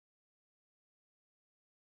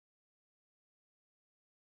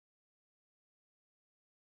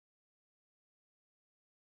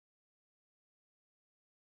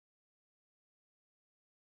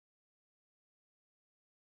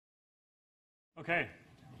Okay,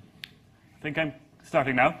 I think I'm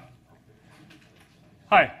starting now.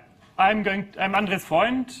 Hi, I'm Andres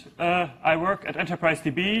Freund. I work at Enterprise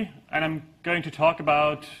DB, and I'm going to talk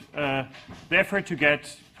about the effort to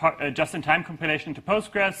get just-in-time compilation into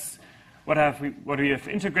Postgres, what we have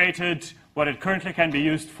integrated, what it currently can be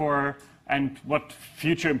used for, and what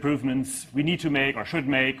future improvements we need to make or should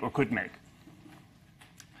make or could make.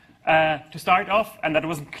 To start off, and that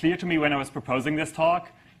wasn't clear to me when I was proposing this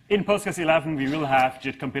talk, in Postgres 11 we will have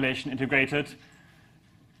JIT compilation integrated,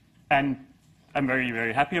 and I'm very,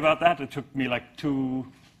 very happy about that. It took me like 2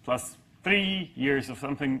 + 3 years of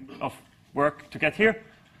work to get here.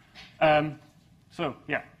 So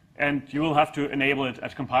yeah, and you will have to enable it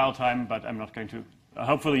at compile time, but I'm not going to.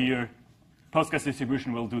 Hopefully your Postgres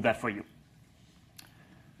distribution will do that for you.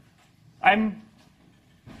 At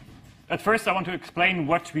first, I want to explain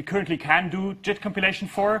what we currently can do JIT compilation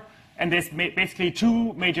for, and there's basically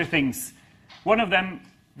 2 major things. One of them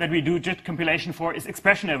that we do JIT compilation for is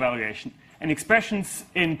expression evaluation. And expressions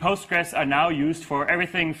in Postgres are now used for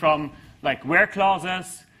everything from like where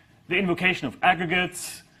clauses, the invocation of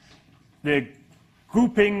aggregates, the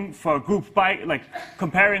grouping for group by, like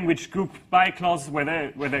comparing which group by clauses,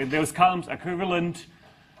 whether those columns are equivalent,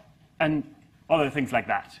 and other things like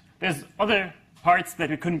that. There's other parts that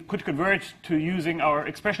we could convert to using our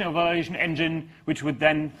expression evaluation engine, which would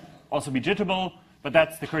then also be JITable, but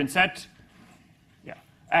that's the current set. Yeah.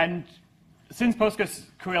 And since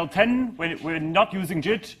PostgreSQL 10, when we're not using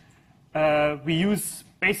JIT, we use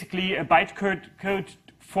basically a bytecode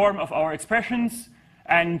form of our expressions,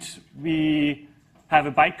 and we have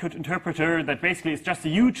a bytecode interpreter that basically is just a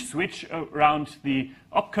huge switch around the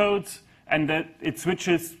opcodes, and that it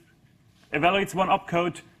evaluates one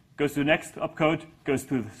opcode, goes to the next opcode, goes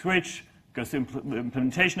to the switch, goes to the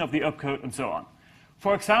implementation of the opcode, and so on.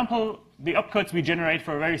 For example, the opcodes we generate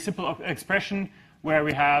for a very simple expression where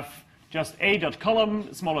we have just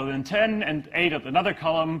a.column smaller than 10 and a.another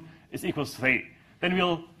column is equals 3. Then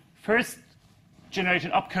we'll first generate an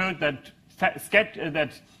opcode that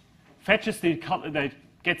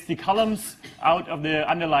gets the columns out of the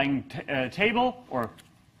underlying table or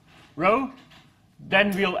row. Then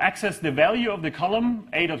we'll access the value of the column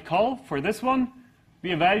a.col for this one. We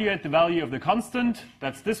evaluate the value of the constant,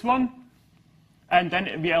 that's this one. And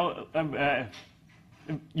then we'll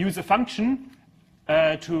use a function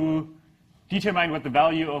to determine what the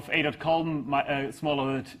value of a.column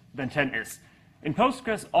smaller than 10 is. In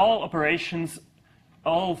Postgres, all operations,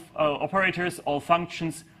 all operators, all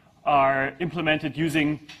functions are implemented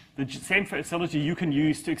using the same facility you can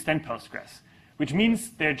use to extend Postgres, which means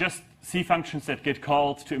they're just C functions that get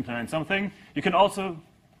called to implement something. You can also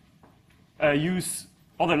use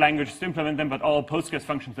other languages to implement them, but all Postgres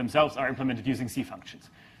functions themselves are implemented using C functions.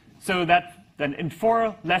 So that then int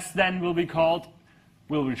for less than will be called,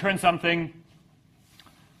 we'll return something,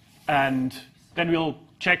 and then we'll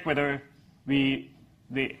check whether we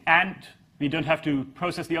don't have to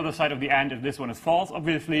process the other side of the AND if this one is false,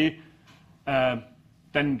 obviously,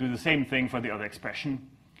 then do the same thing for the other expression.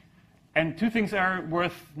 And 2 things are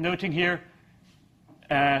worth noting here.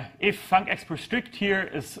 If funcexpr_strict here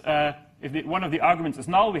is, if one of the arguments is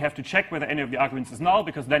null, we have to check whether any of the arguments is null,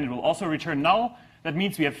 because then it will also return null. That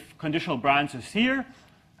means we have conditional branches here.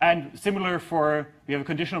 And similar we have a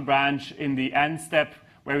conditional branch in the AND step,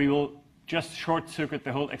 where we will just short-circuit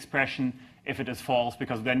the whole expression if it is false,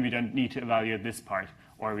 because then we don't need to evaluate this part,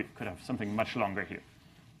 or we could have something much longer here.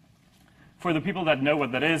 For the people that know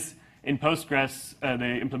what that is, in Postgres,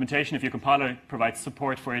 the implementation, if your compiler provides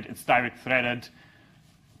support for it, it's direct threaded.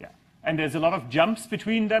 Yeah. And there's a lot of jumps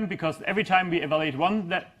between them, because every time we evaluate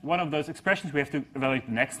one of those expressions, we have to evaluate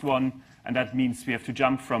the next one, and that means we have to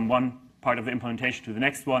jump from one part of the implementation to the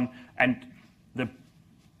next one, and the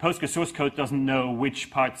Postgres source code doesn't know which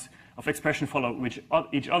parts of expression follow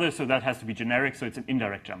each other, so that has to be generic, so it's an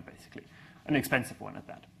indirect jump, basically. An expensive one at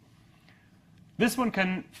that. This one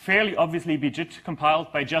can fairly obviously be JIT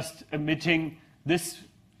compiled by just emitting the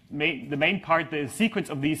main part, the sequence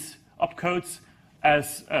of these opcodes,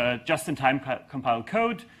 as just-in-time compiled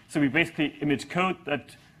code. So we basically emit code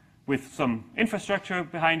that, with some infrastructure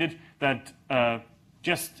behind it, that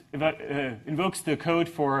just invokes the code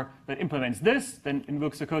that implements this, then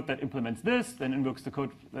invokes the code that implements this, then invokes the code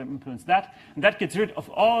that implements that, and that gets rid of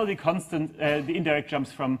all the the indirect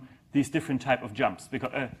jumps from these different type of jumps,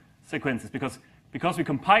 sequences, because we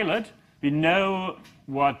compile it, we know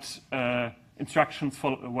what instructions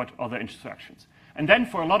follow what other instructions. And then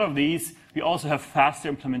for a lot of these, we also have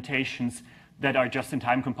faster implementations that are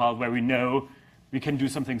just-in-time compiled, where we know we can do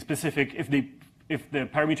something specific. If the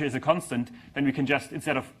parameter is a constant, then we can just,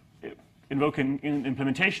 instead of invoking an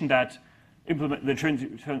implementation that implement the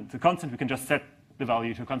return to constant, we can just set the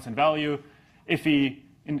value to a constant value. If we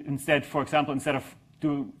instead, for example, instead of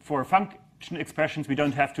for function expressions, we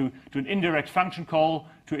don't have to do an indirect function call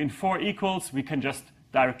to int4 equals, we can just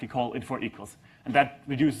directly call int4 equals. And that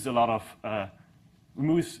reduces a lot of,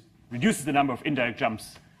 reduces the number of indirect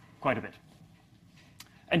jumps quite a bit.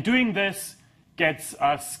 And doing this gets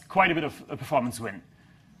us quite a bit of a performance win.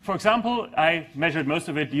 For example, I measured most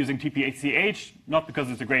of it using TPHCH, not because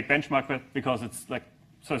it's a great benchmark, but because it's like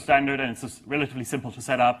so standard and it's just relatively simple to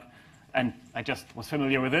set up, and I just was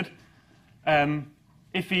familiar with it.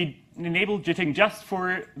 If we enable JITing just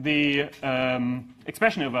for the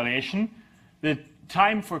expression evaluation, the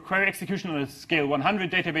time for query execution on a scale 100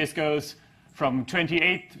 database goes from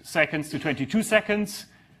 28 seconds to 22 seconds.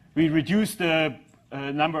 We reduce the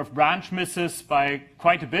number of branch misses by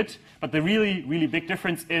quite a bit, but the really, really big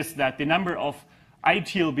difference is that the number of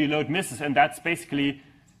ITLB load misses, and that's basically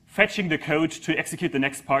fetching the code to execute the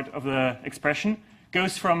next part of the expression,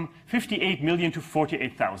 goes from 58 million to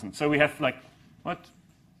 48,000. So we have like, what,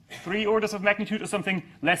 3 orders of magnitude or something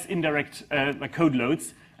less indirect like code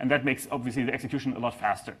loads, and that makes obviously the execution a lot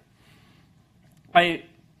faster. I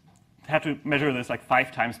had to measure this like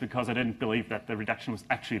 5 times because I didn't believe that the reduction was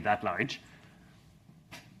actually that large.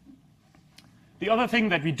 The other thing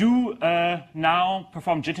that we do now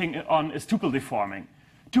perform JITing on is tuple deforming.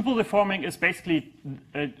 Tuple deforming is basically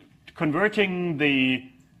converting the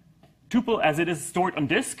tuple as it is stored on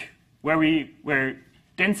disk, where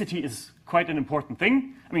density is quite an important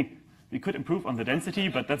thing. I mean, we could improve on the density,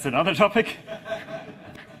 but that's another topic.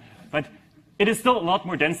 But it is still a lot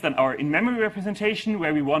more dense than our in-memory representation,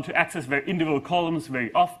 where we want to access individual columns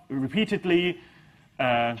very repeatedly,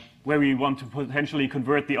 where we want to potentially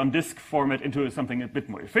convert the on-disk format into something a bit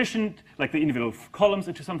more efficient, like the individual columns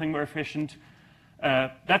into something more efficient.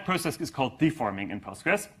 That process is called deforming in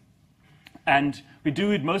Postgres. And we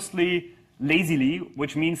do it mostly lazily,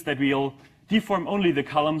 which means that we'll deform only the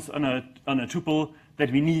columns on a tuple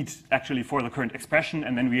that we need actually for the current expression,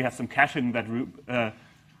 and then we have some caching that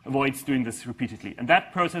avoids doing this repeatedly. And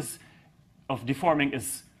that process of deforming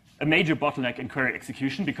is a major bottleneck in query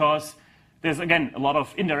execution because there's, again, a lot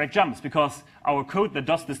of indirect jumps because our code that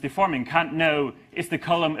does this deforming can't know, is the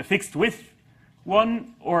column a fixed width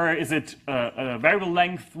one, or is it a variable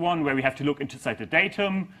length one where we have to look inside the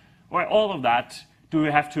datum, or all of that. Do we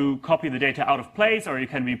have to copy the data out of place, or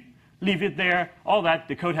can we leave it there? All that,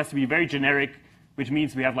 the code has to be very generic, which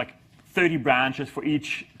means we have like 30 branches for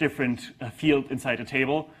each different field inside a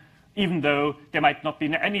table, even though there might not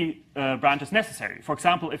be any branches necessary. For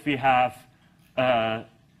example, if we have a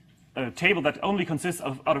table that only consists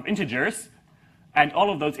out of integers, and all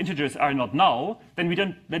of those integers are not null, then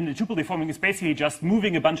the tuple deforming is basically just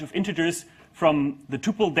moving a bunch of integers from the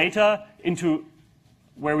tuple data into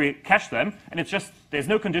where we cache them, and it's just, there's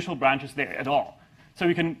no conditional branches there at all. So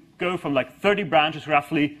we can go from like 30 branches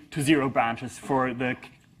roughly to 0 branches for the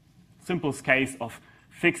simplest case of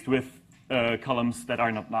fixed width columns that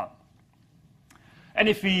are not null. And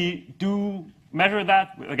if we do measure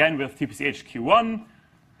that, again with TPCHQ1,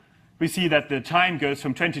 we see that the time goes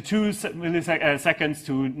from 22 milliseconds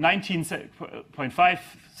to 19.5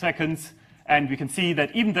 seconds. And we can see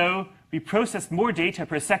that even though we process more data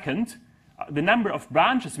per second, the number of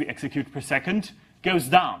branches we execute per second goes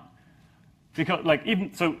down. Because, like,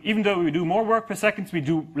 even though we do more work per second, we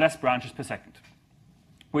do less branches per second,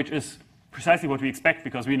 which is precisely what we expect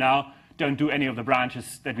because we now don't do any of the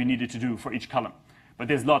branches that we needed to do for each column. But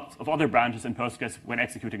there's lots of other branches in Postgres when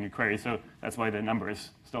executing a query, so that's why the number is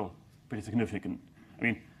still pretty significant. I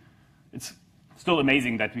mean, it's still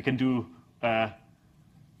amazing that we can do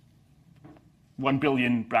 1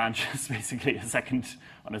 billion branches basically a second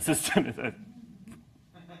on a system.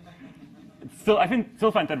 I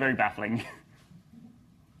still find that very baffling.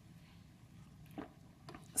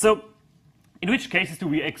 So, in which cases do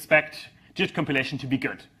we expect JIT compilation to be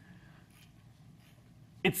good?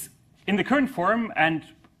 It's in the current form and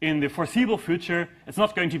in the foreseeable future, it's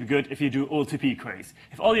not going to be good if you do OLTP queries.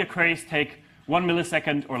 If all your queries take 1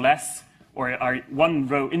 millisecond or less, or are 1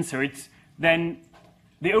 row inserts, then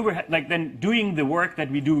the overhead, then doing the work that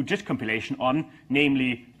we do JIT compilation on,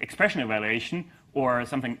 namely expression evaluation or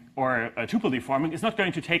something, or tuple deforming, is not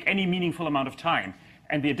going to take any meaningful amount of time.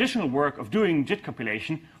 And the additional work of doing JIT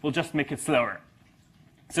compilation will just make it slower.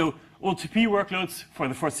 So OLTP workloads for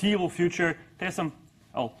the foreseeable future, there's some,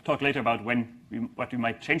 I'll talk later about what we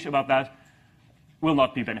might change about that, will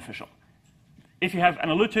not be beneficial. If you have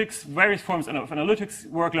analytics, various forms of analytics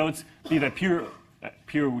workloads, be they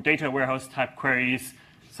pure data warehouse type queries,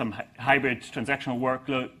 some hybrid transactional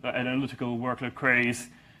workload, analytical workload queries,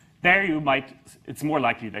 there it's more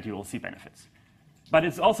likely that you will see benefits. But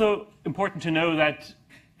it's also important to know that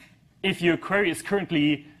if your query is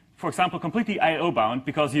currently, for example, completely I/O bound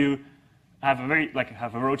because you have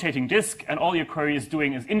a rotating disk and all your query is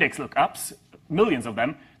doing is index lookups, millions of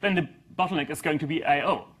them, then the bottleneck is going to be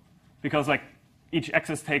I/O, because each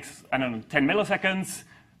access takes, I don't know, 10 milliseconds.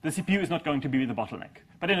 The CPU is not going to be the bottleneck.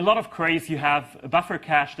 But in a lot of queries, you have a buffer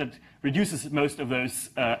cache that reduces most of those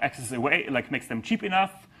accesses away, makes them cheap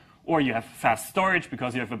enough, or you have fast storage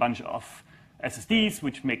because you have a bunch of SSDs,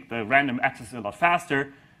 which make the random access a lot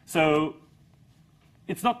faster. So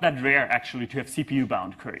it's not that rare, actually, to have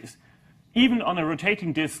CPU-bound queries. Even on a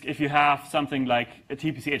rotating disk, if you have something like a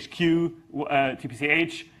TPCHQ,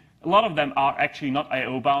 TPCH, a lot of them are actually not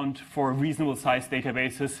I/O bound for reasonable-sized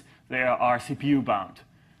databases. They are CPU-bound.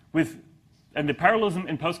 And the parallelism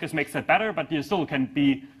in Postgres makes that better, but you still can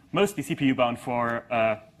be mostly CPU-bound for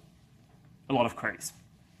a lot of queries.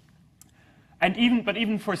 And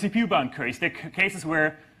even for CPU-bound queries, there are cases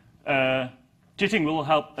where JITing will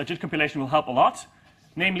help, JIT compilation will help a lot.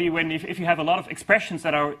 Namely, if you have a lot of expressions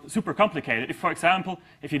that are super complicated. If, for example,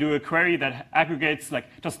 if you do a query that aggregates,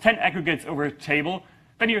 does 10 aggregates over a table,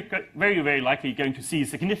 then you're very, very likely going to see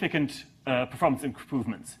significant performance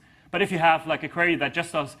improvements. But if you have a query that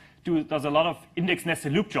just does a lot of index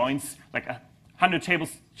nested loop joins, 100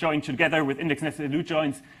 tables joined together with index nested loop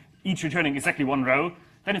joins, each returning exactly one row,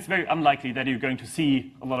 then it's very unlikely that you're going to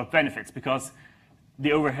see a lot of benefits, because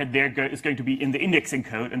the overhead there is going to be in the indexing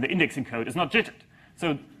code, and the indexing code is not JITed.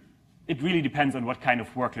 So it really depends on what kind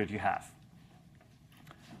of workload you have.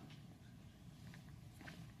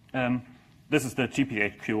 This is the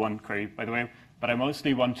GPHQ1 query, by the way, but I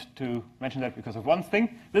mostly want to mention that because of one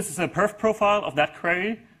thing. This is a perf profile of that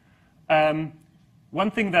query.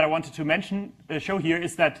 One thing that I wanted to show here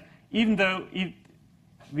is that even though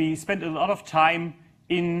we spend a lot of time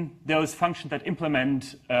in those functions that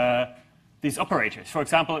implement these operators. For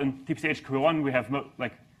example, in TPCHQ1, we have,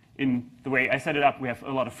 in the way I set it up, we have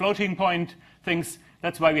a lot of floating point things.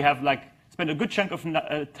 That's why we have spent a good chunk of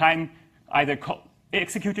time either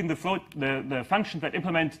executing the functions that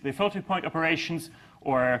implement the floating point operations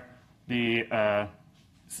or the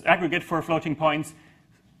aggregate for floating points.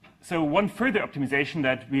 So one further optimization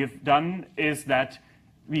that we have done is that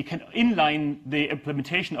we can inline the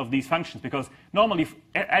implementation of these functions, because normally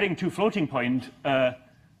adding two floating point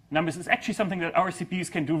numbers is actually something that our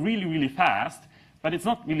CPUs can do really, really fast, but it's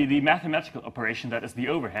not really the mathematical operation that is the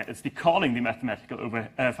overhead. It's the calling the mathematical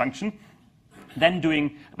function, then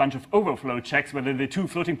doing a bunch of overflow checks, whether the two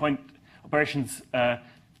floating point operations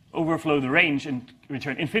overflow the range and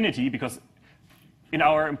return infinity, because in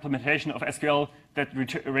our implementation of SQL, that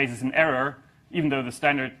raises an error, even though the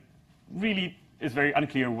standard really is very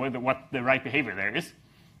unclear what the right behavior there is.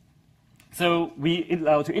 So we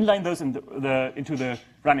allow to inline those into the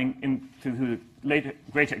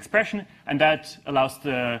greater expression, and that allows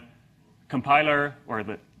the compiler or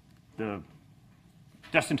the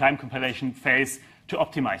just-in-time compilation phase to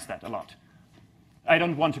optimize that a lot. I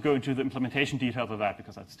don't want to go into the implementation details of that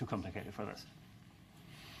because that's too complicated for this.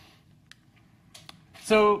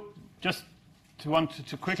 So just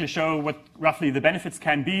to quickly show what roughly the benefits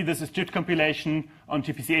can be, this is JIT compilation on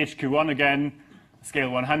TPCHQ1 again, scale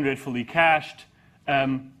 100, fully cached.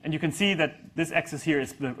 And you can see that this axis here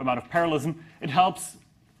is the amount of parallelism. It helps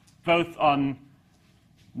both on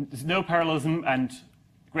no parallelism and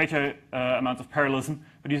greater amounts of parallelism.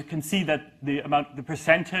 But you can see that the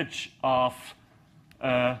percentage of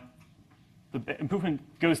the improvement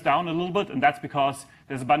goes down a little bit, and that's because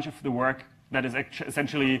there's a bunch of the work that is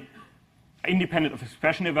essentially independent of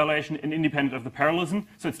expression evaluation and independent of the parallelism.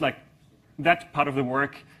 So it's that part of the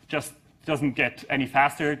work just doesn't get any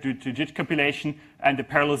faster due to JIT compilation, and the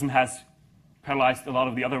parallelism has parallelized a lot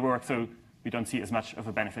of the other work, so we don't see as much of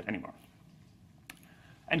a benefit anymore.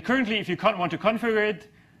 And currently, if you want to configure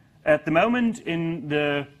it, at the moment in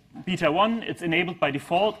the beta 1, it's enabled by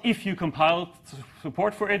default. If you compile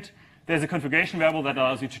support for it, there's a configuration variable that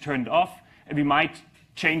allows you to turn it off, and we might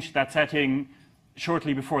change that setting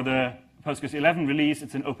shortly before the Postgres 11 release.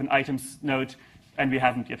 It's an open items node, and we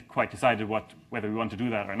haven't yet quite decided whether we want to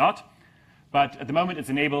do that or not. But at the moment, it's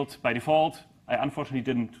enabled by default. I unfortunately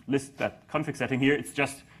didn't list that config setting here. It's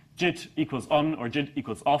just JIT equals on or JIT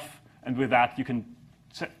equals off, and with that, you can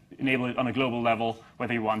enable it on a global level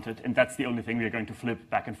whether you want it, and that's the only thing we're going to flip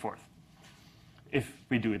back and forth if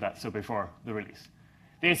we do that, so before the release.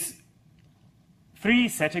 There's 3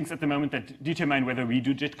 settings at the moment that determine whether we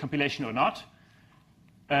do JIT compilation or not.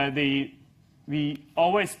 We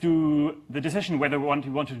always do the decision whether we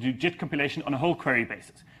want to do JIT compilation on a whole query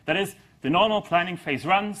basis. That is, the normal planning phase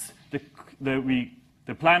runs, we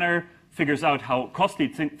the planner figures out how costly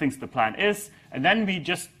it thinks the plan is, and then we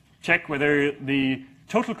just check whether the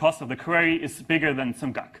total cost of the query is bigger than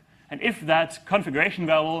some GUC. And if that configuration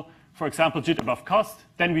value, for example, JIT above cost,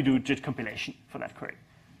 then we do JIT compilation for that query.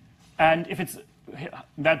 And if it's,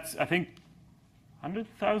 that's, I think,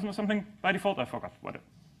 100,000 or something by default, I forgot what it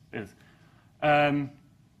is. And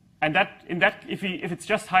if it's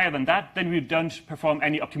just higher than that, then we don't perform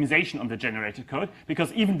any optimization on the generated code,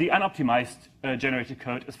 because even the unoptimized generated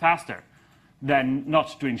code is faster than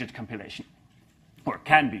not doing JIT compilation, or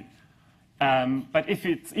can be. But if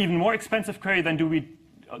it's even more expensive query, then we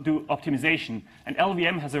do optimization. And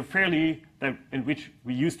LVM has a fairly, in which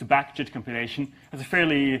we use to back JIT compilation, has a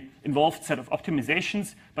fairly involved set of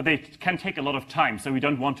optimizations, but they can take a lot of time, so we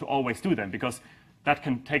don't want to always do them, because that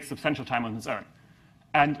can take substantial time on its own.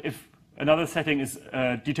 And if another setting is,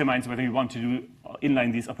 determines whether you want to do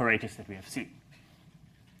inline these operators that we have seen.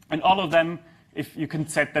 And all of them, if you can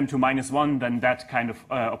set them to -1, then that kind of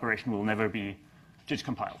operation will never be JIT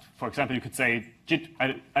compiled. For example, you could say, JIT,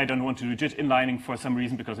 I don't want to do JIT inlining for some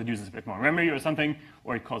reason because it uses a bit more memory or something,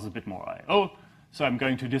 or it causes a bit more I/O. So I'm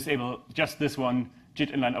going to disable just this one,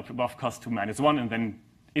 JIT inline above cost to -1, and then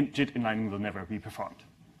JIT inlining will never be performed.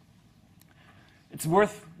 It's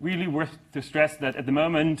really worth to stress that at the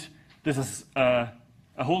moment, this is a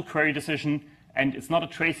whole query decision, and it's not a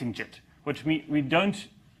tracing JIT, which we don't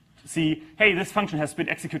see, hey, this function has been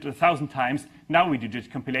executed 1,000 times, now we do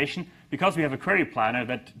JIT compilation. Because we have a query planner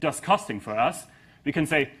that does costing for us, we can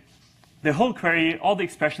say the whole query, all the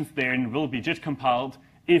expressions therein will be JIT compiled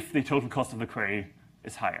if the total cost of the query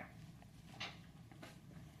is higher.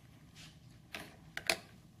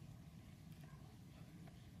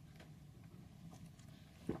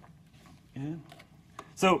 Yeah.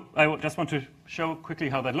 So I just want to show quickly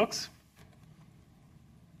how that looks.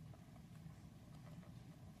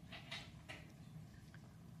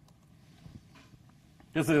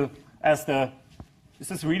 Is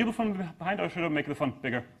this readable from behind, or should I make the font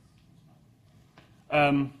bigger?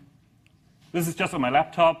 This is just on my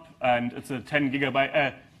laptop, and it's a 10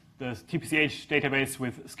 gigabyte, the TPCH database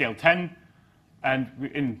with scale 10, and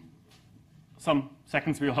in some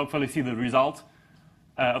seconds we'll hopefully see the result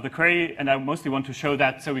of the query, and I mostly want to show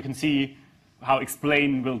that so we can see how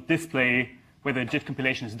explain will display whether JIT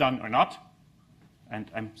compilation is done or not.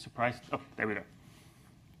 And I'm surprised, oh, there we go.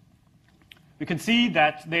 We can see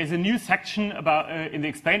that there's a new section about in the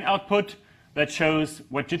explain output that shows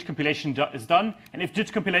what JIT compilation is done. And if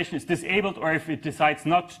JIT compilation is disabled, or if it decides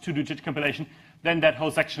not to do JIT compilation, then that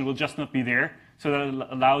whole section will just not be there. So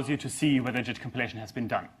that allows you to see whether JIT compilation has been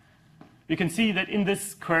done. You can see that in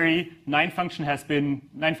this query, 9 functions have been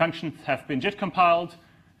JIT compiled.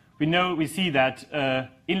 We see that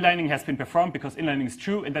inlining has been performed because inlining is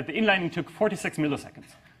true, and that the inlining took 46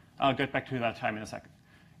 milliseconds. I'll get back to that time in a second.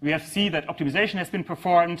 We see that optimization has been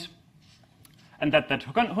performed, and that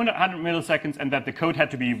took 100 milliseconds, and that the code had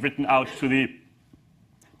to be written out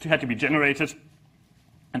had to be generated,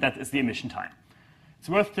 and that is the emission time. It's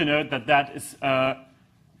worth to note that that is a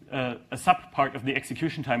sub-part of the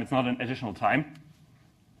execution time. It's not an additional time.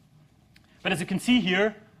 But as you can see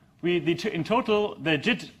here, in total, the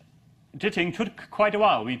JITing took quite a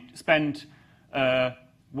while. We spent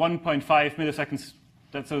 1.5 milliseconds.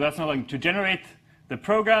 So that's not like to generate the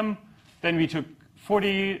program. Then we took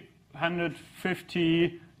 40,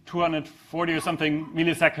 150, 240 or something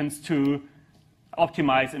milliseconds to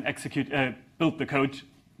optimize and execute, build the code,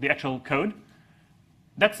 the actual code.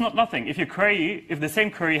 That's not nothing. If the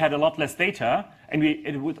same query had a lot less data, and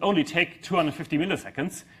it would only take 250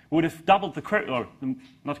 milliseconds, we would have doubled the query, or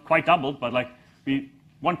not quite doubled, but like the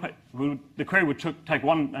query would take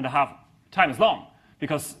 1.5 times as long,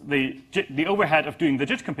 because the overhead of doing the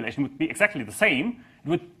JIT compilation would be exactly the same,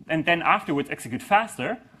 and then afterwards execute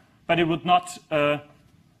faster, but it would not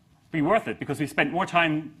be worth it, because we spent more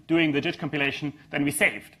time doing the JIT compilation than we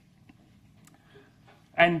saved.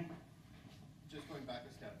 And just going back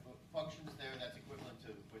a step, functions there, that's equivalent to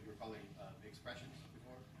what you were calling expressions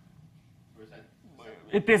before? Or is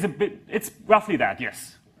that? It's roughly that,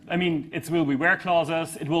 yes. I mean, it will be where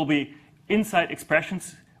clauses, it will be inside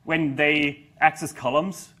expressions when they access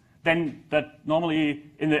columns, then that normally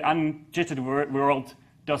in the unJITted world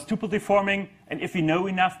does tuple deforming, and if we know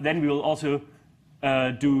enough, then we will also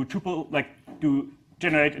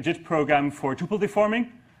generate a JIT program for tuple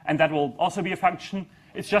deforming, and that will also be a function.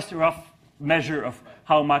 It's just a rough measure of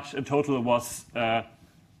how much a total was, how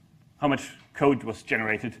much code was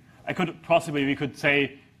generated. We could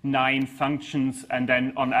say 9 functions, and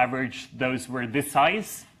then on average those were this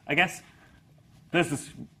size, I guess. This is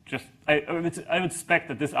just, I would expect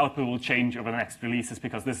that this output will change over the next releases,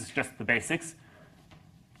 because this is just the basics.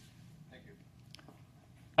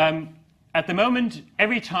 At the moment,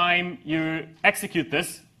 every time you execute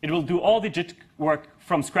this, it will do all the JIT work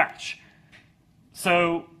from scratch.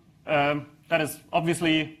 So that is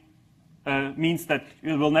obviously means that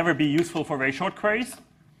it will never be useful for very short queries.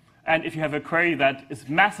 And if you have a query that is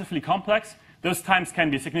massively complex, those times can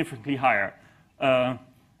be significantly higher.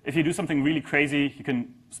 If you do something really crazy, you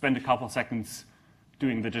can spend a couple of seconds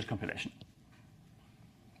doing the JIT compilation.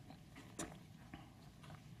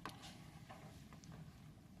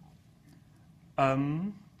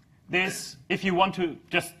 If you want to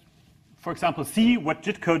just, for example, see what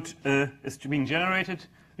JIT code is being generated,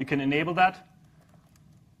 we can enable that.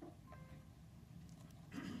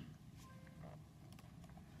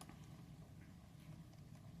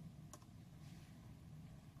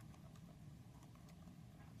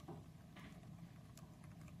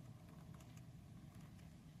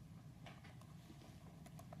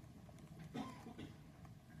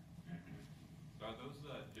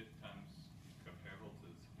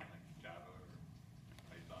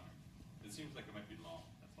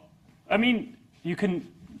 I mean, you can,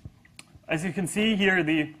 as you can see here,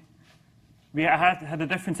 we had a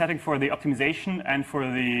different setting for the optimization and for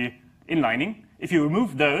the inlining. If you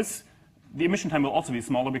remove those, the emission time will also be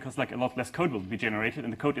smaller because like a lot less code will be generated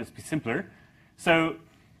and the code is simpler. So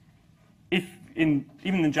if even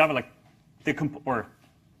in Java, like or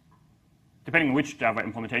depending on which Java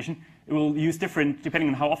implementation, it will use different, depending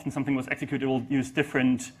on how often something was executed, it will use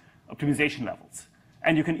different optimization levels.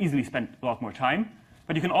 And you can easily spend a lot more time.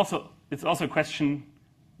 But you can also, it's also a question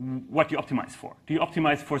what you optimize for. Do you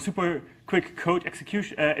optimize for super quick code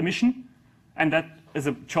execution emission? And that is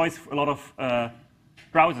a choice a lot of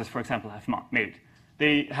browsers, for example, have made.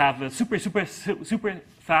 They have a super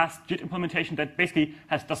fast JIT implementation that basically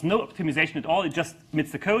does no optimization at all. It just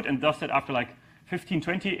emits the code and does that after like 15,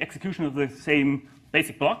 20 execution of the same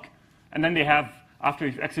basic block. And then they have, after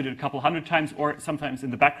you've executed a couple hundred times, or sometimes in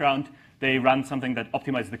the background, they run something that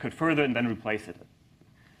optimizes the code further and then replace it.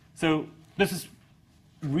 So this is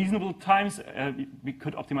reasonable times. We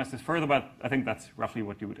could optimize this further, but I think that's roughly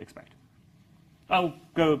what you would expect. I'll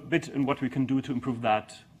go a bit in what we can do to improve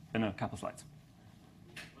that in a couple slides.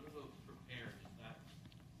 What about prepare? Does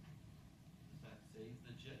that save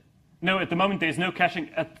the JIT? No, at the moment there's no caching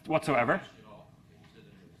whatsoever.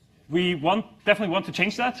 We definitely want to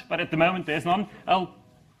change that, but at the moment there's none.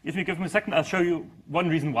 If you give me a second, I'll show you one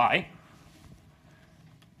reason why.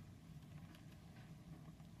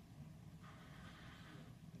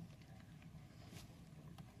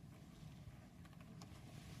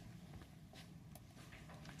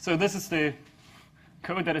 So this is the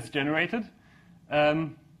code that is generated.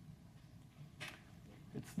 It's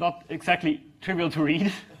not exactly trivial to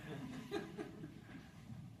read.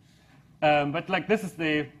 But like this is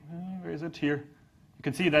the, where is it here? You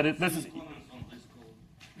can see that this is. Comments on this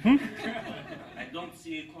code. I don't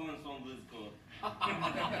see comments on this code.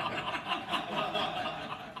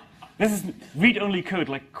 This is read-only code,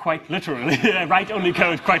 like quite literally. Write-only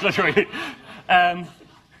code, quite literally.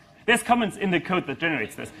 There's comments in the code that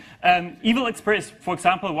generates this. Evil express, for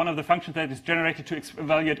example, one of the functions that is generated to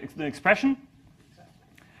evaluate the expression.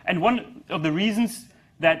 And one of the reasons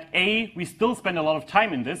that A, we still spend a lot of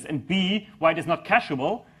time in this, and B, why it is not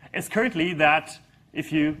cacheable, is currently that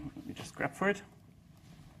if you, let me just grab for it.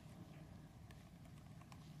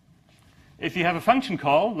 If you have a function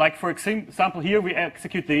call, like for example here we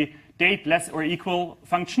execute the date less or equal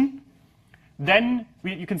function, then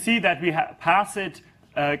you can see that we pass it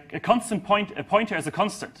a pointer as a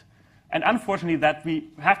constant. And unfortunately that we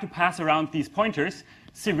have to pass around these pointers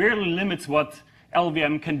severely limits what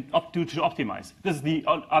LVM can do to optimize. This is the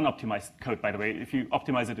unoptimized code, by the way. If you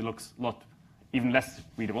optimize it, it looks a lot even less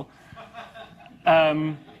readable.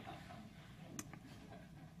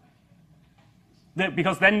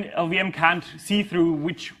 Because then LVM can't see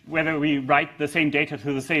through whether we write the same data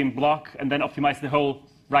to the same block and then optimize the whole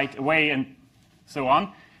right away and so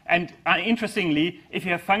on. And interestingly, if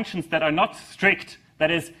you have functions that are not strict,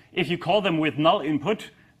 that is, if you call them with null input,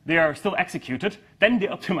 they are still executed, then the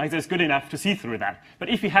optimizer is good enough to see through that. But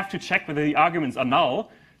if you have to check whether the arguments are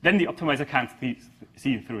null, then the optimizer can't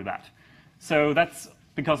see through that. So that's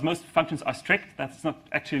because most functions are strict. That's not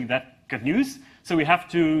actually that good news. So we have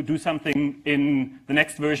to do something in the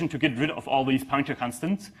next version to get rid of all these pointer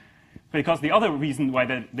constants. Because the other reason why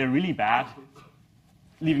they're really bad,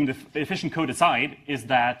 leaving the efficient code aside, is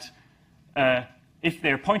that if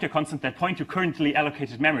they're pointer constant that point to currently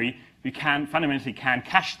allocated memory, we fundamentally can't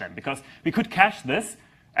cache them. Because we could cache this,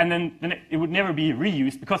 and then it would never be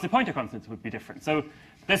reused because the pointer constants would be different. So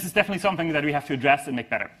this is definitely something that we have to address and make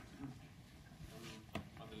better.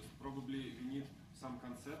 Probably we need some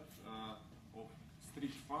concept of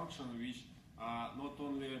strict function which not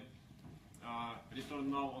only return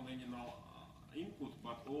null on any null input,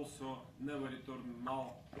 but also never return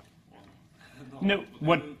null on null No, input.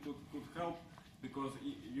 what It could help because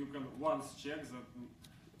you can once check that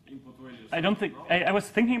input values. I don't think I was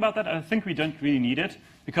thinking about that. I think we don't really need it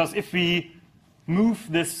because if we move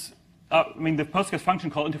this, I mean the Postgres function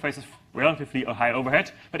call interface is relatively a high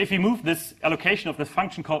overhead, but if we move this allocation of this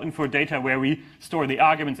function call info data where we store the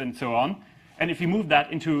arguments and so on, and if you move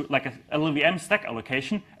that into like a LLVM stack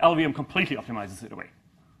allocation, LLVM completely optimizes it away.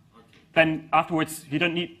 Okay. Then afterwards, you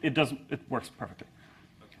don't need it. It works perfectly.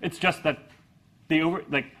 Okay. It's just that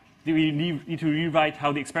we need to rewrite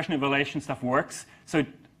how the expression evaluation stuff works, so it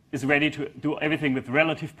is ready to do everything with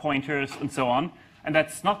relative pointers and so on. And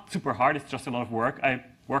that's not super hard. It's just a lot of work. I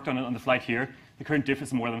worked on it on the slide here. The current diff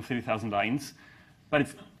is more than 30,000 lines, but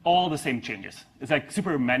it's all the same changes. It's like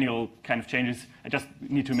super manual kind of changes. I just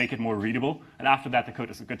need to make it more readable, and after that, the code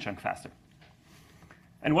is a good chunk faster.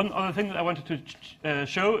 And one other thing that I wanted to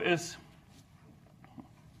show is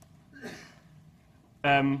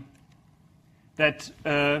that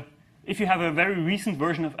if you have a very recent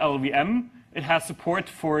version of LLVM, it has support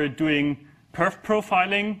for doing perf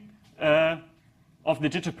profiling of the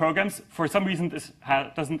JITed programs. For some reason, this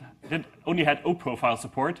only had O-profile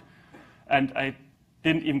support, and I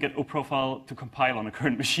didn't even get O-profile to compile on a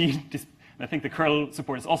current machine. I think the kernel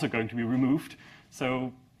support is also going to be removed.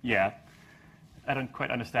 So yeah, I don't quite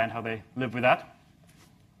understand how they live with that.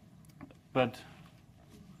 But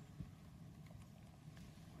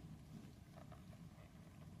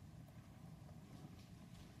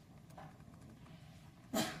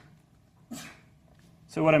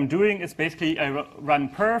so what I'm doing is basically I run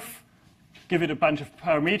perf, give it a bunch of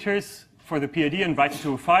parameters for the PID and write it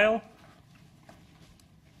to a file.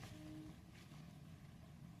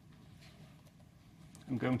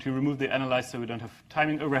 I'm going to remove the analyze so we don't have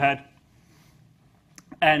timing overhead.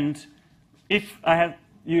 And if I have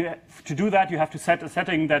to do that, you have to set a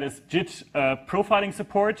setting that is JIT profiling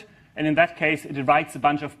support. And in that case, it writes a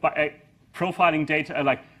bunch of profiling data,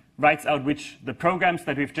 like writes out the programs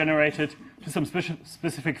that we've generated to some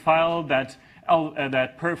specific file that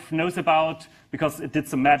perf knows about because it did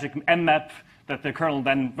some magic mmap that the kernel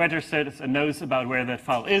then registers and knows about where that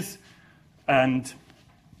file is. And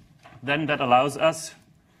then that allows us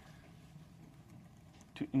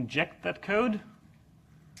to inject that code.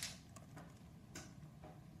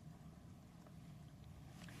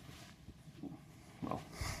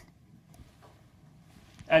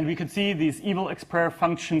 And we can see these evil exper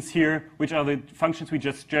functions here, which are the functions we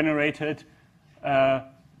just generated.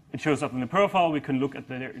 It shows up in the profile. We can look at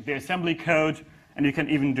the assembly code, and we can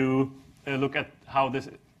even do a look at how this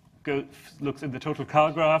looks in the total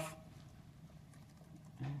cal graph.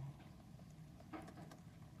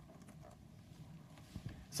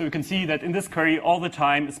 So we can see that in this query, all the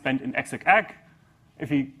time is spent in exec. If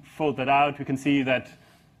we fold that out, we can see that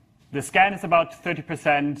the scan is about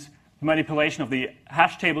 30%. Manipulation of the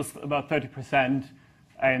hash table is about 30%,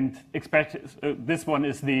 and this one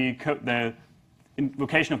is the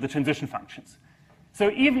invocation of the transition functions. So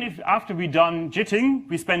even if after we've done JITing,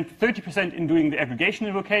 we spent 30% in doing the aggregation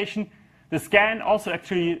invocation, the scan also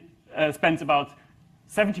actually spends about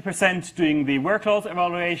 70% doing the workload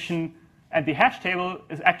evaluation, and the hash table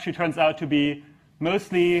actually turns out to be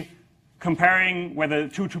mostly comparing whether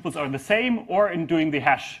two tuples are the same or in doing the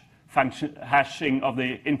hashing of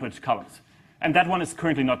the input columns. And that one is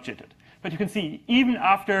currently not JITed. But you can see, even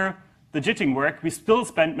after the JITing work, we still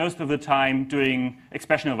spend most of the time doing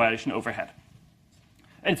expression evaluation overhead.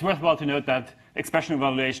 And it's worthwhile to note that expression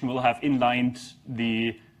evaluation will have inlined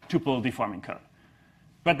the tuple deforming code.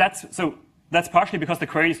 But that's partially because the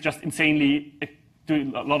query is just insanely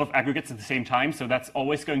doing a lot of aggregates at the same time, so that's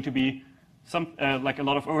always going to be like a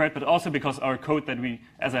lot of overhead, but also because our code that we,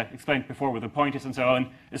 as I explained before with the pointers and so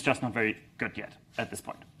on, is just not very good yet at this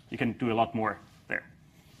point. You can do a lot more there.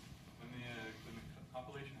 When the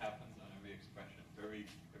compilation happens on every expression, every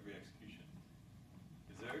execution,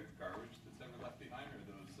 is there garbage that's ever left behind, or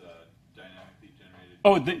are those dynamically generated?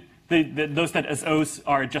 Oh, those that SOs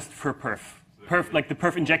are just for perf. Perf, like the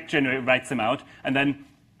perf inject generator writes them out, and then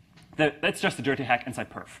that's just a dirty hack inside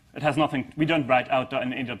perf. It has nothing. We don't write out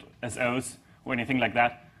any SOs or anything like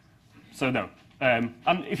that. So no.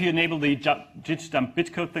 If you enable the JIT dump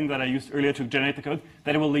bitcode thing that I used earlier to generate the code,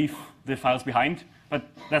 then it will leave the files behind. But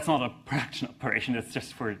that's not a production operation. It's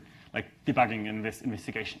just for like debugging and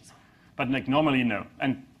investigations. But like normally, no.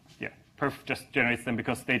 And yeah, perf just generates them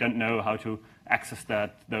because they don't know how to access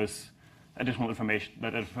those additional information,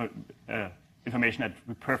 information at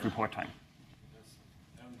perf report time.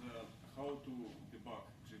 How to debug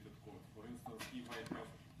JITed code? For instance, if I have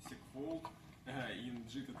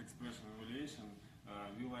JITed expression evaluation,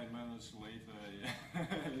 will I manage later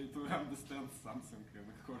to understand something in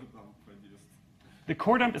the core dump produced? The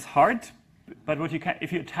core dump is hard, but what you can,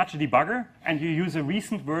 if you attach a debugger and you use a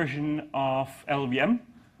recent version of LLVM,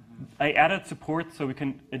 I added support so we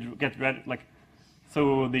can get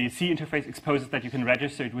so the C interface exposes that you can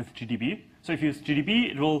register it with GDB. So if you use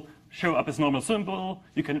GDB, it will show up as normal symbol.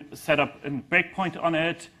 You can set up a breakpoint on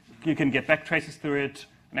it. You can get backtraces through it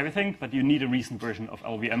and everything, but you need a recent version of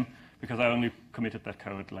LLVM because I only committed that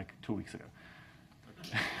code like 2 weeks ago.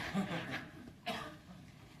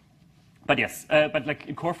 But yes, but like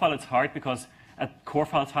in core file, it's hard because at core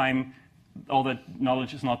file time, all that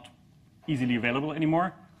knowledge is not easily available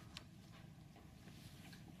anymore.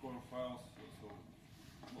 Core files, so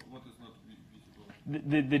what is not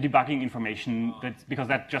visible? The debugging information, because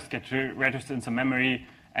that just gets registered in some memory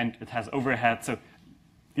and it has overhead. So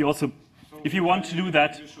you also, if you want to do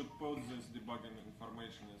that, you should put this debugging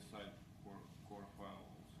information inside core file also.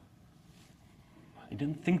 I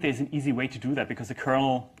don't think there's an easy way to do that because the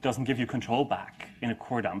kernel doesn't give you control back in a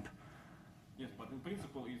core dump. Yes, but in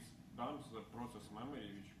principle, it dumps the process memory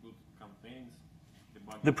which contains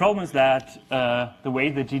debugging. The problem is that the way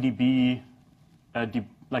the GDB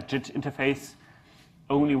JIT interface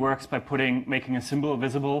only works by making a symbol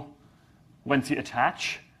visible once you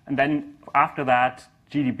attach, and then after that,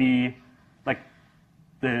 GDB, like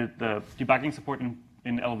the debugging support in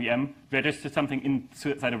LLVM, registers something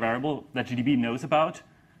inside a variable that GDB knows about.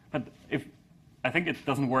 But I think it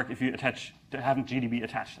doesn't work if you haven't GDB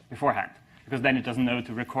attached beforehand, because then it doesn't know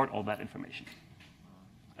to record all that information.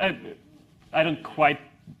 I don't quite,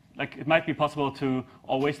 like it might be possible to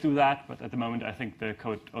always do that, but at the moment I think the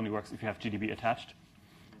code only works if you have GDB attached.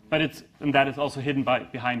 But and that is also hidden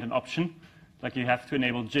behind an option. Like you have to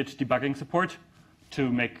enable JIT debugging support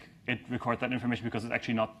to make it record that information because it's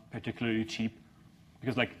actually not particularly cheap.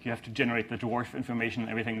 Because like you have to generate the dwarf information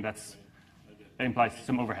and everything that implies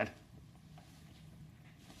some overhead.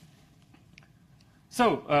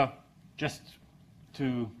 So this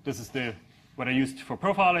is what I used for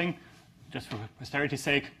profiling, just for posterity's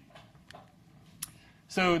sake.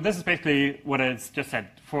 So this is basically what I just said.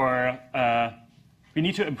 We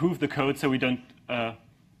need to improve the code so we don't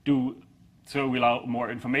so we allow more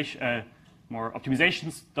information, more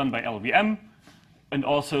optimizations done by LLVM, and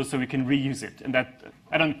also so we can reuse it. And that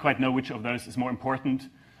I don't quite know which of those is more important.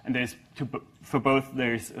 And for both,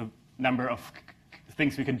 there's a number of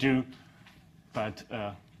things we can do. But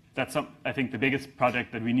that's I think the biggest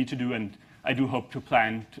project that we need to do. And I do hope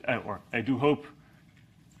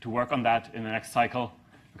to work on that in the next cycle,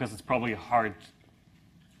 because it's probably hard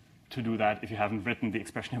to do that if you haven't written the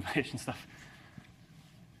expression evaluation stuff.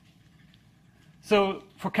 So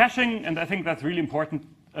for caching, and I think that's really important,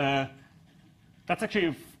 that's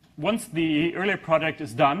actually, once the earlier project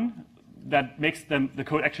is done, that makes the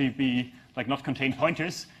code actually be like not contain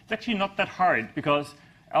pointers. It's actually not that hard because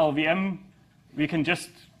LLVM,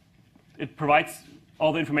 it provides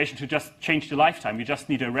all the information to just change the lifetime. You just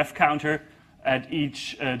need a ref counter at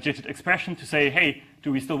each JITed expression to say, hey,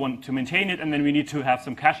 do we still want to maintain it? And then we need to have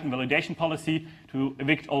some cache invalidation policy to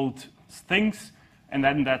evict old things. And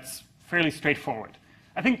then that's fairly straightforward.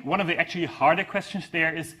 I think one of the actually harder questions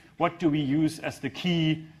there is, what do we use as the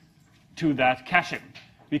key to that caching?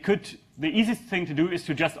 The easiest thing to do is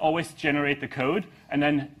to just always generate the code and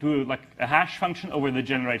then do like a hash function over the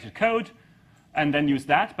generated code and then use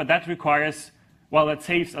that. But that requires, while that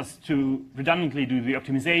saves us to redundantly do the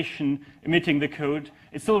optimization, emitting the code,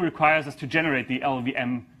 it still requires us to generate the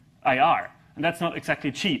LLVM IR. And that's not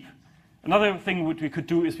exactly cheap. Another thing what we could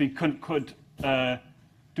do is we could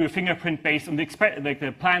do a fingerprint based on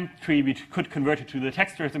the plant tree. We could convert it to the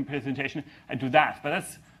text representation and do that. But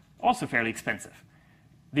that's also fairly expensive.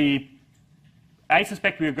 I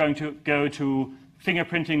suspect we are going to go to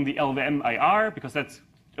fingerprinting the LLVM IR, because that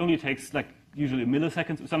only takes like usually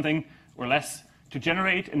milliseconds or something or less to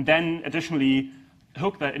generate, and then additionally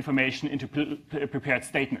hook that information into prepared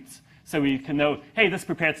statements. So we can know, hey, this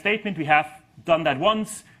prepared statement, we have done that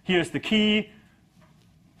once, here's the key,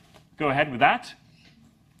 go ahead with that.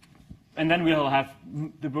 And then we'll have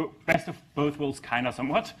the best of both worlds kind of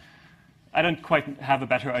somewhat. I don't quite have a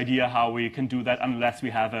better idea how we can do that unless we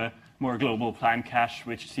have a more global plan cache,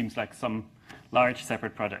 which seems like some large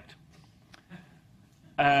separate project.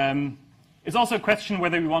 It's also a question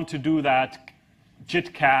whether we want to do that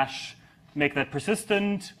JIT cache, make that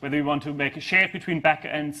persistent, whether we want to make it shared between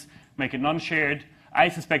backends, make it non-shared. I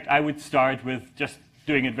suspect I would start with just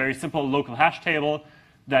doing it very simple local hash table,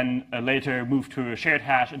 then later move to a shared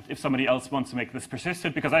hash. And if somebody else wants to make this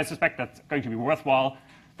persistent, because I suspect that's going to be worthwhile,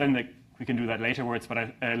 then we can do that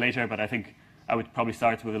later. But I think I would probably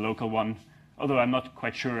start with a local one, although I'm not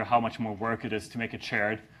quite sure how much more work it is to make it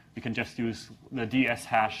shared. We can just use the DS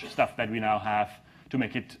hash stuff that we now have to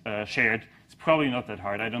make it shared. It's probably not that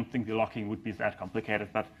hard. I don't think the locking would be that complicated,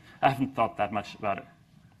 but I haven't thought that much about it.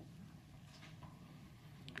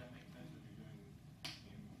 Would that make sense if you're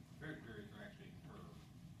doing, very queries are actually per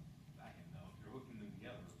backend now. If you're hooking them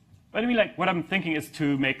together. But I mean, like, what I'm thinking is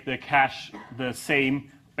to make the cache the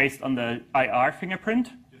same based on the IR fingerprint.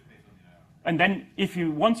 Just based on the IR. And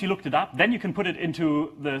then once you looked it up, then you can put it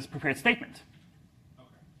into the prepared statement. Okay.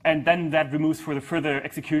 And then that removes for the further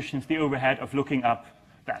executions the overhead of looking up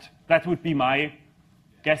that. That would be my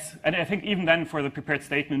guess. And I think even then for the prepared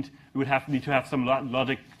statement, we would need to have some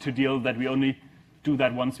logic to deal that we only do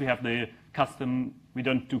that once we have the custom, we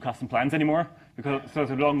don't do custom plans anymore, because so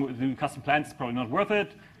long we do custom plans, it's probably not worth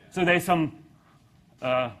it. So there's some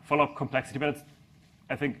follow-up complexity, but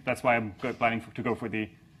I think that's why I'm planning to go for the,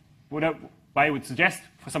 why I would suggest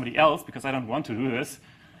for somebody else, because I don't want to do this,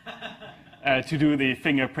 to do the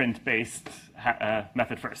fingerprint-based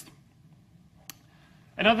method first.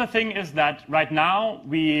 Another thing is that right now,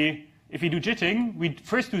 if we do JITing, we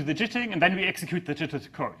first do the JITing, and then we execute the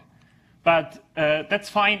JITed code. But that's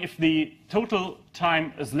fine if the total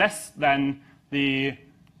time is less than the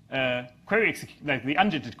like the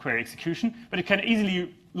unJITed query execution, but it can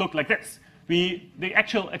easily look like this. The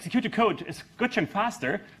actual executed code is a good chunk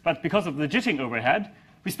faster, but because of the JITing overhead,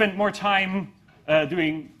 we spend more time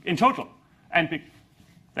doing in total. And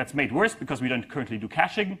that's made worse because we don't currently do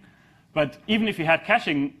caching. But even if you had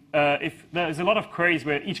caching, if there's a lot of queries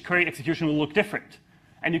where each query execution will look different.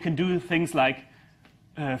 And you can do things like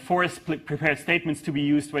force prepared statements to be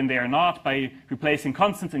used when they are not by replacing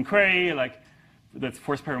constants in query, like that's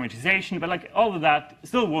force parameterization. But like all of that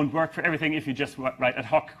still won't work for everything if you just write ad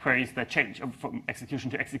hoc queries that change from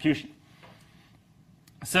execution to execution.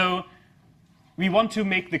 So we want to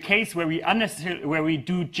make the case where we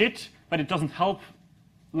do JIT, but it doesn't help,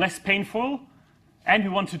 less painful. And we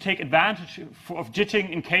want to take advantage of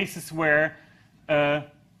JITing in cases where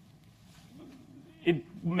it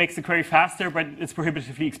makes the query faster, but it's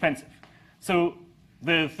prohibitively expensive. So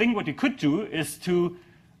the thing what you could do is to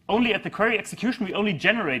only at the query execution, we only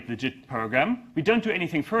generate the JIT program. We don't do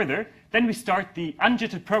anything further. Then we start the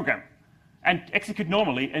unJITed program and execute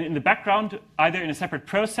normally. And in the background, either in a separate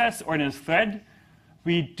process or in a thread,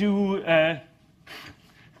 we do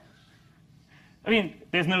I mean,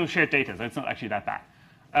 there's no shared data, so it's not actually that bad.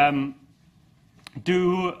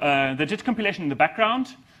 Do the JIT compilation in the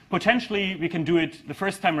background. Potentially, we can do it the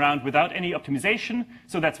first time around without any optimization,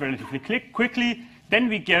 so that's relatively quickly. Then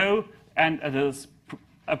we go, and at an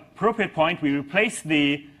appropriate point, we replace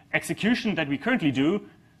the execution that we currently do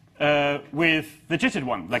with the JITed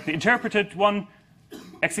one, like the interpreted one.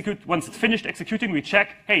 Once it's finished executing, we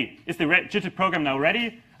check, hey, is the JITed program now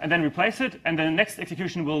ready? And then replace it, and then the next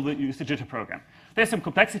execution will use the JITed program. There's some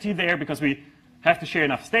complexity there because we have to share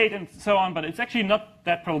enough state and so on, but it's actually not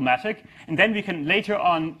that problematic. And then we can later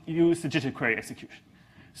on use the JITed query execution.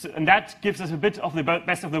 So, and that gives us a bit of the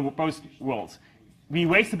best of both worlds. We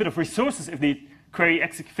waste a bit of resources if the query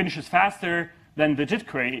finishes faster than the JIT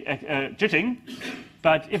query JITing.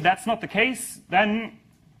 But if that's not the case, then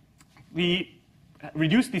we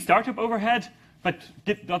reduce the startup overhead, but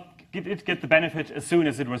did not get the benefit as soon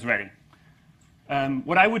as it was ready.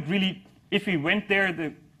 What I would really, if we went there,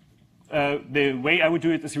 the way I would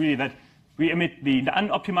do it is really that we emit the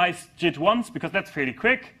unoptimized JIT once, because that's fairly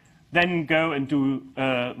quick, then go and do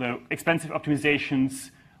the expensive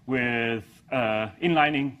optimizations with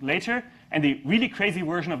inlining later. And the really crazy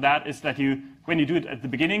version of that is that when you do it at the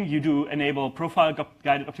beginning, you do enable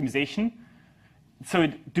profile-guided optimization. So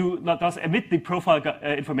it does emit the profile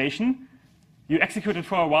information. You execute it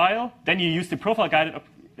for a while, then you use the profile-guided,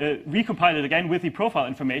 recompile it again with the profile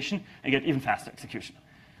information, and get even faster execution.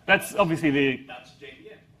 That's obviously the... That's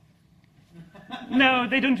JVM. No,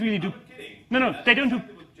 they don't really do... I'm kidding. No, they don't do...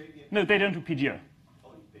 Exactly what JVM. No, they don't do PGO.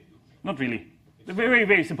 Oh, they do. Not really. The very,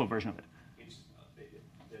 very simple version of it. It's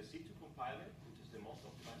the C2 compiler, which is the most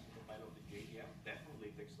optimized compiler of the JVM,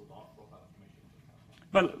 definitely takes a lot of profile information.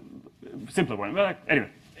 Well, simpler one. Well, anyway.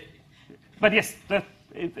 But yes,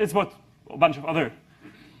 it's what a bunch of other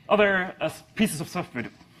pieces of software do.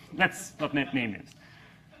 Let's not name names.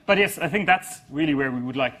 But yes, I think that's really where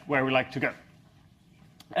we like to go.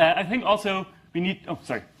 I think also we need. Oh,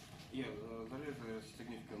 sorry. Yeah, there is a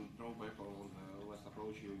significant drawback on the last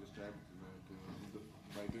approach you described, that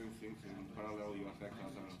by doing things in parallel you affect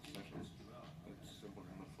other sessions. It's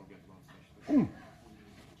important not to forget one session.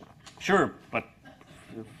 Sure, but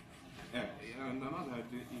Yeah, and another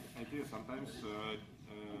idea sometimes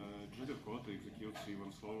JITed code executes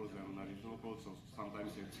even slower than original code, so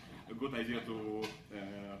sometimes it's a good idea to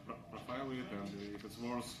profile it, and if it's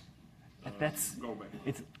worse, go back.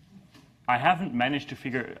 I haven't managed to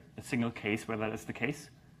figure a single case where that is the case.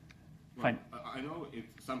 Well, Fine. I know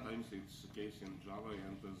sometimes it's the case in Java,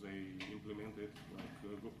 and they implement it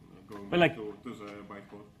going back to the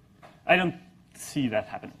bytecode. I don't see that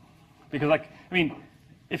happening. Because,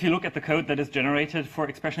 if you look at the code that is generated for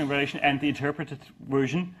expression evaluation and the interpreted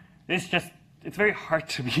version, it's very hard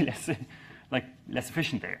to be less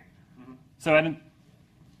efficient there. Mm-hmm. So I don't,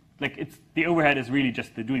 the overhead is really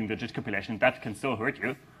just doing the JIT compilation. That can still hurt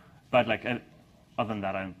you, but other than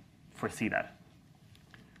that, I don't foresee that.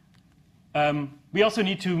 We also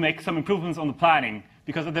need to make some improvements on the planning,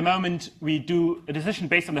 because at the moment we do a decision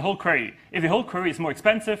based on the whole query. If the whole query is more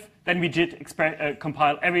expensive, then we JIT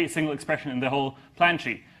compile every single expression in the whole plan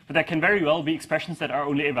tree. But there can very well be expressions that are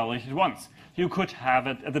only evaluated once. You could have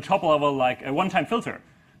it at the top level like a one-time filter,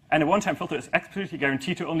 and a one-time filter is absolutely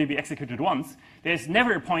guaranteed to only be executed once. There's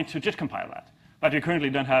never a point to JIT compile that, but we currently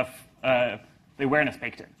don't have the awareness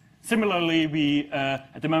baked in. Similarly, we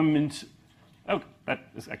at the moment, that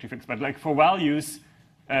is actually fixed, but for values,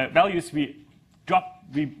 we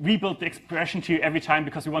rebuild the expression tree every time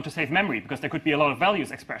because we want to save memory, because there could be a lot of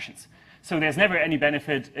values expressions. So there's never any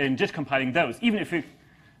benefit in JIT compiling those, even if we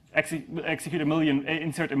execute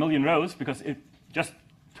insert a million rows, because it just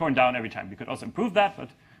torn down every time. We could also improve that, but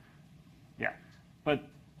yeah. But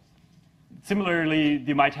similarly,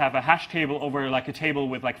 you might have a hash table over a table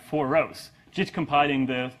with 4 rows. JIT compiling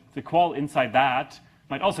the qual inside that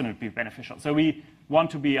might also not be beneficial. So we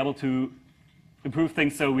want to be able to improve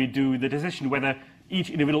things, so we do the decision whether each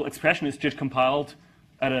individual expression is JIT compiled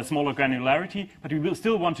at a smaller granularity, but we will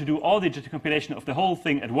still want to do all the JIT compilation of the whole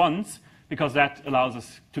thing at once, because that allows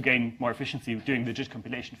us to gain more efficiency during the JIT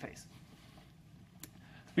compilation phase.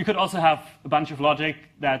 We could also have a bunch of logic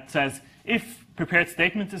that says if prepared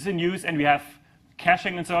statements is in use and we have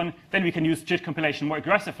caching and so on, then we can use JIT compilation more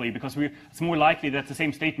aggressively, because it's more likely that the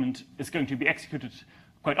same statement is going to be executed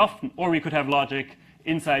quite often. Or we could have logic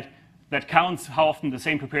inside that counts how often the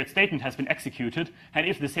same prepared statement has been executed, and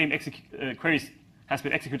if the same queries has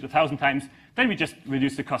been executed 1,000 times, then we just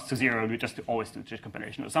reduce the cost to 0, and we just always do JIT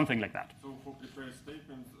compilation or something like that. So for prepared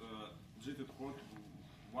statement, JITed code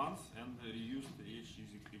once and reused each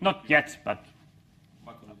execution? Not yet, but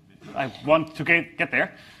I want to get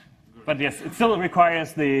there. Good. But yes, it still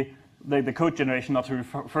requires the code generation not to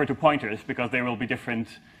refer to pointers, because they will be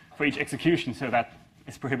different for each execution, so that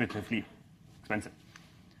is prohibitively expensive.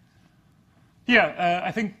 Yeah,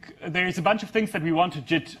 I think there's a bunch of things that we want to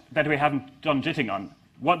JIT that we haven't done JITting on.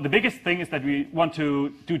 The biggest thing is that we want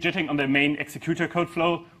to do JITting on the main executor code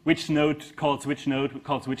flow, which node calls which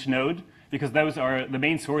node, because those are the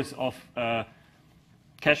main source of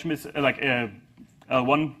cache miss,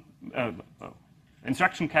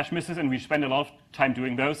 instruction cache misses, and we spend a lot of time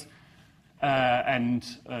doing those. And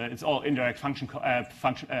it's all indirect function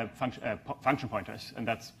pointers, and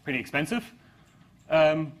that's pretty expensive.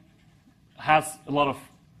 Has a lot of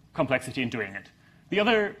complexity in doing it. The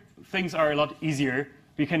other things are a lot easier.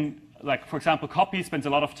 We can, for example, copy spends a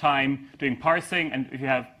lot of time doing parsing, and if you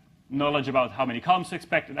have knowledge about how many columns to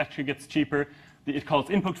expect, it actually gets cheaper. It calls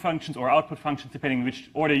input functions or output functions, depending on which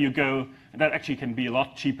order you go, and that actually can be a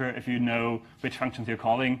lot cheaper if you know which functions you're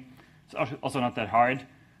calling. It's also not that hard.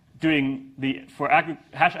 Doing for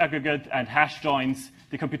hash aggregate and hash joins,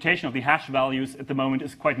 the computation of the hash values at the moment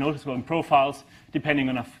is quite noticeable in profiles, depending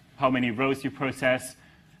on how many rows you process.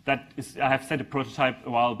 I have sent a prototype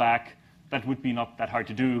a while back. That would be not that hard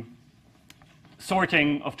to do.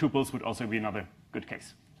 Sorting of tuples would also be another good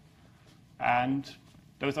case. And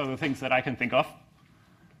those are the things that I can think of.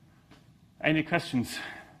 Any questions?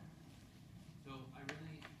 So I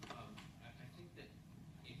think that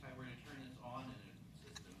if I were to turn this on in a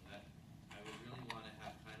system, that I would really want to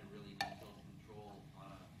have kind of really detailed control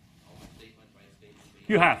on a statement by statement basis.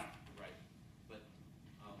 You have.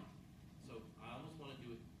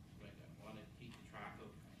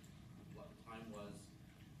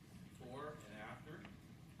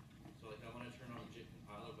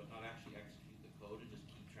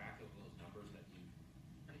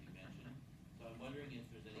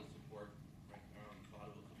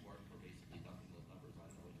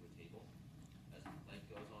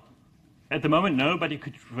 At the moment, no, but you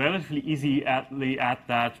could relatively easily add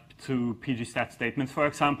that to PGStat statements, for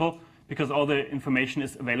example, because all the information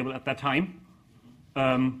is available at that time.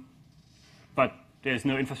 But there's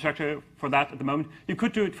no infrastructure for that at the moment. You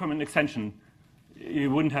could do it from an extension. You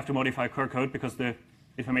wouldn't have to modify core code because the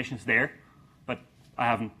information is there, but I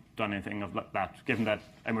haven't done anything of that, given that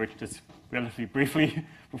I merged this relatively briefly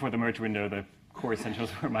before the merge window. The core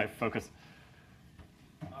essentials were my focus.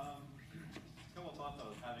 A couple of thoughts I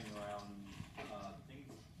was having around things.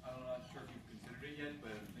 I'm not sure if you've considered it yet,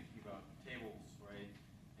 but I'm thinking about tables, right?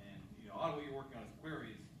 And a lot of what you're working on is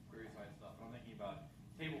query side stuff. But I'm thinking about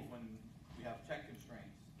tables when we have check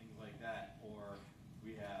constraints, things like that, or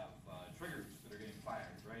we have triggers that are getting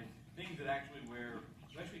fired, right? Things that actually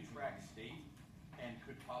track state and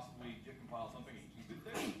could possibly JIT compile something and keep it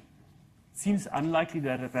there. Seems unlikely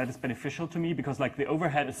that that is beneficial to me because like the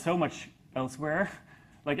overhead is so much elsewhere.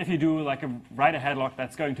 Like if you do like a write-ahead lock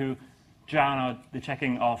that's going to drown out the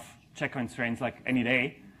checking of check constraints like any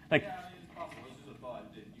day. Like yeah, it's possible. This is a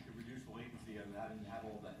thought that you could reduce the latency of having to have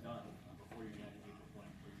all that done before you can actually get to the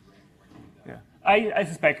point where you're ready to do that. yeah, I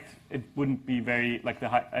suspect it wouldn't be very like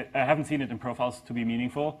I haven't seen it in profiles to be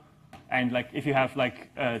meaningful. And like if you have like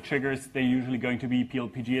triggers, they're usually going to be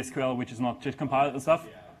PGSQL, which is not JIT compiled and stuff.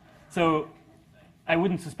 So I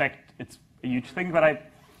wouldn't suspect it's a huge thing, but I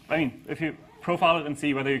mean, if you profile it and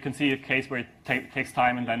see whether you can see a case where it takes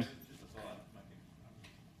time and then. So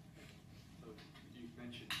you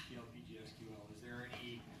mentioned PGSQL. Is there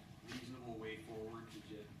any reasonable way forward to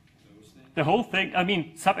JIT those things? The whole thing, I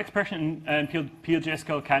mean, sub-expression and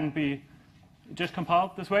PGSQL can be JIT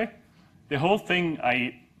compiled this way. The whole thing,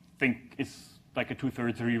 I think, is like a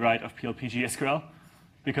 2/3 rewrite of PGSQL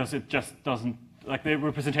because it just doesn't, like the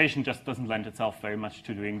representation just doesn't lend itself very much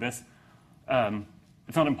to doing this.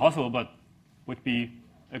 It's not impossible, but would be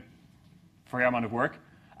a fair amount of work.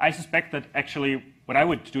 I suspect that actually what I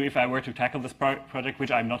would do if I were to tackle this project,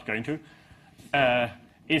 which I'm not going to,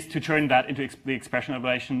 is to turn that into the expression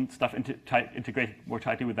evaluation stuff, integrate more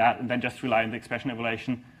tightly with that, and then just rely on the expression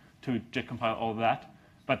evaluation to JIT compile all of that.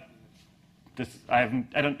 But this, I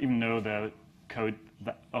don't even know the code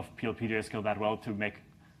of PGSQL that well to make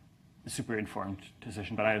a super informed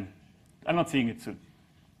decision, but I'm not seeing it soon.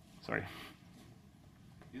 Sorry.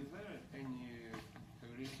 Is there any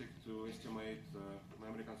heuristic to estimate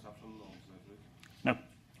memory consumption of the JIT? No.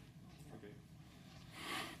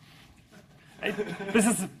 Okay. This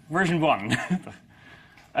is version 1.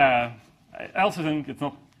 I also think it's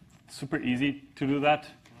not super easy to do that.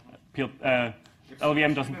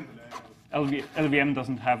 LVM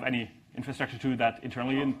doesn't have any infrastructure to do that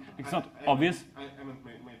internally, and it's not obvious. I meant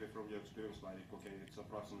maybe from your experience, like, okay, it's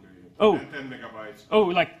approximately 10 megabytes. Oh,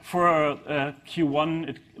 like for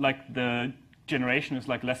Q1, like the generation is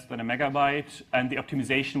like less than a megabyte, and the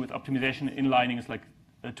optimization with optimization inlining is like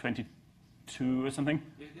 22 or something.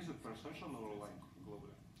 Is it per session or like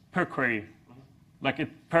globally? Per query, like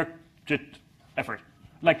per JIT effort.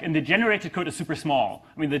 Like, and the generated code is super small.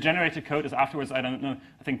 I mean, the generated code is afterwards, I don't know,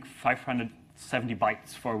 I think 570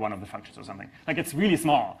 bytes for one of the functions or something. Like, it's really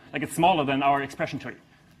small. Like, it's smaller than our expression tree.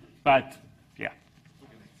 But, yeah.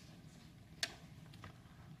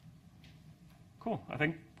 Cool. I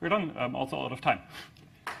think we're done. I'm also out of time.